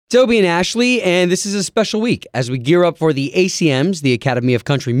Toby and Ashley, and this is a special week as we gear up for the ACMs, the Academy of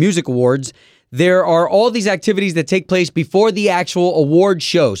Country Music Awards. There are all these activities that take place before the actual award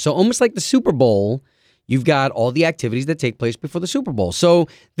show. So almost like the Super Bowl, you've got all the activities that take place before the Super Bowl. So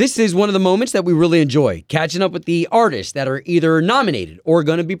this is one of the moments that we really enjoy, catching up with the artists that are either nominated or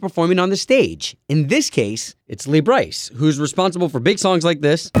going to be performing on the stage. In this case, it's Lee Brice, who's responsible for big songs like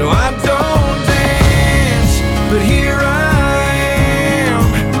this. No, I don't dance, but here I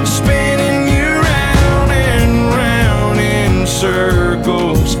am, spinning you round and round in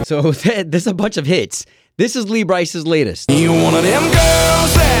circles. So there's a bunch of hits. This is Lee Brice's latest. You one of them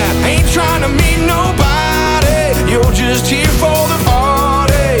girls that ain't trying to meet nobody. You're just here for the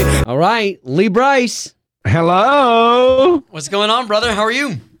party. All right, Lee Brice. Hello. What's going on, brother? How are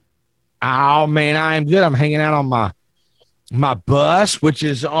you? Oh man, I am good. I'm hanging out on my bus, which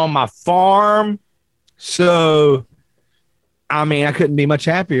is on my farm. So, I mean, I couldn't be much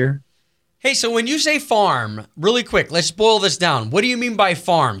happier. Hey, so when you say farm, really quick, let's boil this down. What do you mean by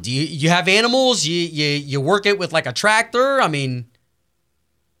farm? Do you have animals? You work it with like a tractor? I mean,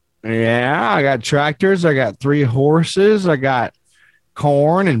 Yeah, I got tractors. I got 3 horses. I got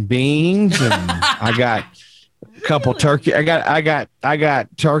corn and beans, and I got a couple turkey. I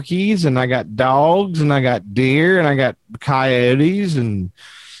got turkeys, and I got dogs, and I got deer, and I got coyotes, and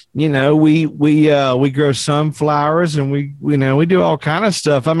you know we grow sunflowers, and we do all kind of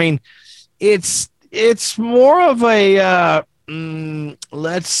stuff. I mean, it's more of a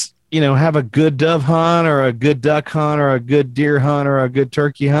let's have a good dove hunt or a good duck hunt or a good deer hunt or a good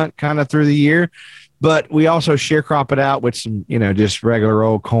turkey hunt kind of through the year. But we also sharecrop it out with some, just regular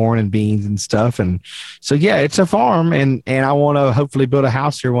old corn and beans and stuff. And so, yeah, it's a farm, and I want to hopefully build a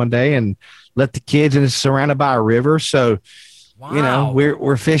house here one day and let the kids, and it's surrounded by a river. So, wow.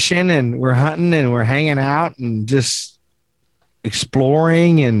 We're fishing and we're hunting and we're hanging out and just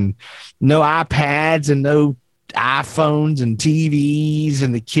exploring, and no iPads and no iPhones and TVs,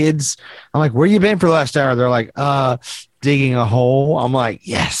 and the kids, I'm like, where you been for the last hour? They're like, digging a hole. I'm like,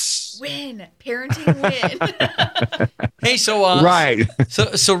 yes. Win. Parenting win. Hey, so right.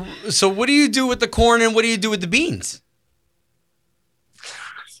 So what do you do with the corn and what do you do with the beans?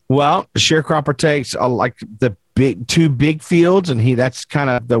 Well, the sharecropper takes like the two big fields, and that's kind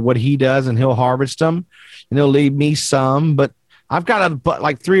of what he does, and he'll harvest them, and he'll leave me some, but I've got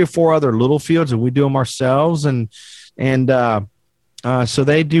like 3 or 4 other little fields, and we do them ourselves. And so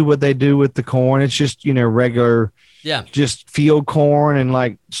they do what they do with the corn. It's just, regular, just field corn and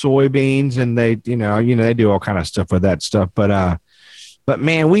like soybeans. And they, they do all kind of stuff with that stuff. But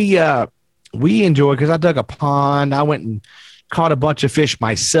man, we enjoy it because I dug a pond. I went and caught a bunch of fish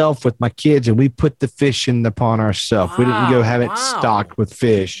myself with my kids, and we put the fish in the pond ourselves. Wow, we didn't go have it stocked with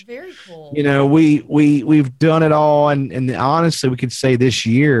fish. Very cool. We've done it all, and honestly, we could say this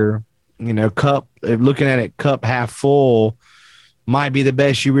year, looking at it, cup half full, might be the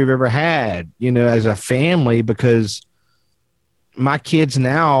best year we've ever had, as a family, because my kids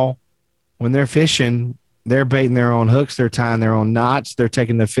now, when they're fishing, they're baiting their own hooks, they're tying their own knots, they're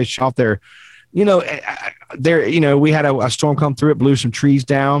taking the fish off their, we had a storm come through, it blew some trees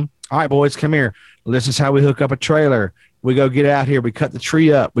down. All right, boys, come here. This is how we hook up a trailer. We go get out here. We cut the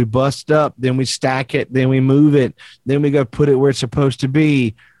tree up. We bust it up. Then we stack it. Then we move it. Then we go put it where it's supposed to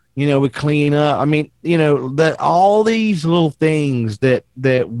be. We clean up. I mean, that all these little things that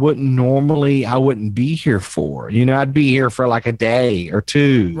wouldn't normally, I wouldn't be here for. I'd be here for like a day or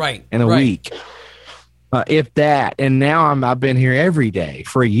 2 in a week. If that. And now I've been here every day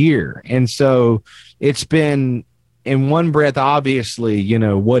for a year. And so it's been in one breath, obviously,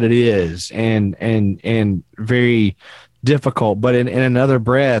 what it is and very difficult, but in another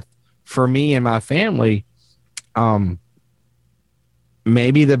breath for me and my family,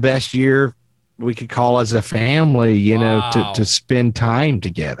 maybe the best year we could call as a family, to spend time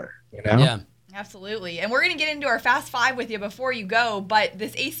together, Yeah. Absolutely. And we're going to get into our Fast Five with you before you go, but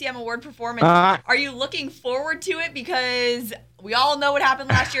this ACM award performance, are you looking forward to it? Because we all know what happened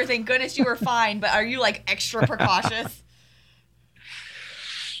last year. Thank goodness you were fine, but are you like extra precautious?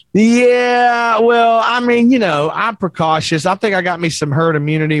 Yeah, well, I mean, I'm precautious. I think I got me some herd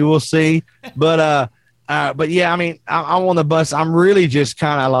immunity. We'll see. But yeah, I mean, I'm on the bus. I'm really just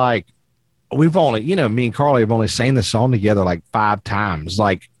kind of like, we've only, me and Carly have only sang the song together like 5 times,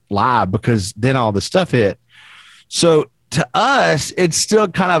 like live, because then all the stuff hit. So to us, it's still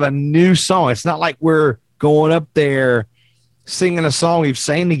kind of a new song. It's not like we're going up there singing a song we've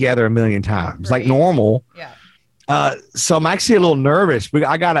sang together a million times, like normal. Yeah. So I'm actually a little nervous.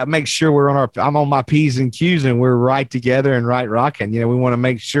 I got to make sure I'm on my P's and Q's and we're right together and right rocking. We want to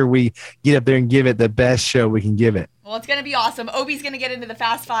make sure we get up there and give it the best show we can give it. Well, Well, it's going to be awesome. Obi's going to get into the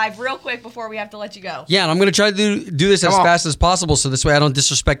Fast Five real quick before we have to let you go. Yeah, and I'm going to try to do this as fast as possible so this way I don't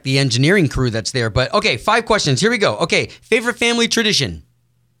disrespect the engineering crew that's there. But, okay, 5 questions. Here we go. Okay, favorite family tradition?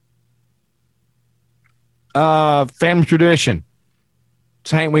 Family tradition.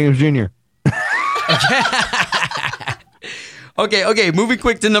 It's Hank Williams Jr. Okay, moving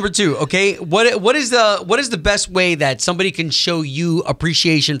quick to number 2. Okay, what is the best way that somebody can show you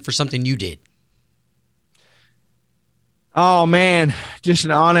appreciation for something you did? Oh man, just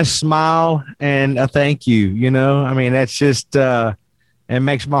an honest smile and a thank you. You know, I mean, that's just it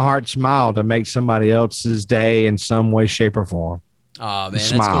makes my heart smile to make somebody else's day in some way, shape, or form. Oh man,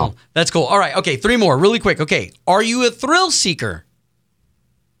 that's cool. That's cool. All right, okay, 3 more, really quick. Okay, are you a thrill seeker?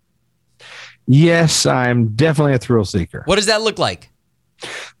 Yes, I'm definitely a thrill seeker. What does that look like?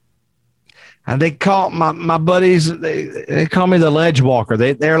 And they call my buddies. They call me the ledge walker.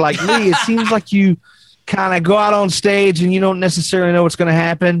 They're like, Lee, it seems like you kind of go out on stage and you don't necessarily know what's going to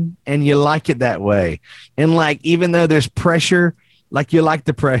happen, and you like it that way. And like, even though there's pressure, like you like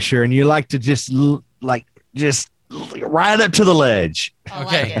the pressure, and you like to just ride up to the ledge.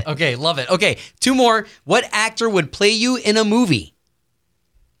 Okay, love it. Okay, 2 more. What actor would play you in a movie?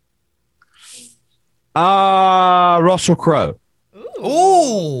 Russell Crowe.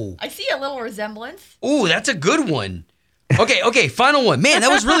 Ooh. I see a little resemblance. Ooh, that's a good one. Okay, final one. Man, that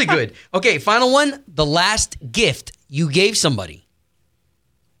was really good. Okay, final one. The last gift you gave somebody.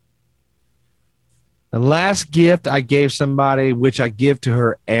 The last gift I gave somebody, which I give to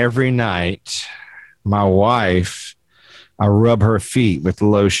her every night, my wife, I rub her feet with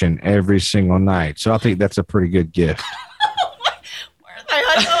lotion every single night. So I think that's a pretty good gift. Where's my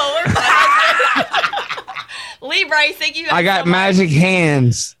husband? Lee Brice, thank you guys I got so magic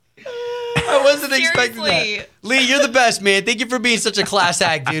hands. I wasn't expecting that. Lee, you're the best, man. Thank you for being such a class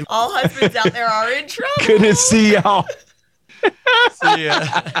act, dude. All husbands out there are in trouble. Good to see y'all. See ya.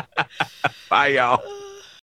 Bye, y'all.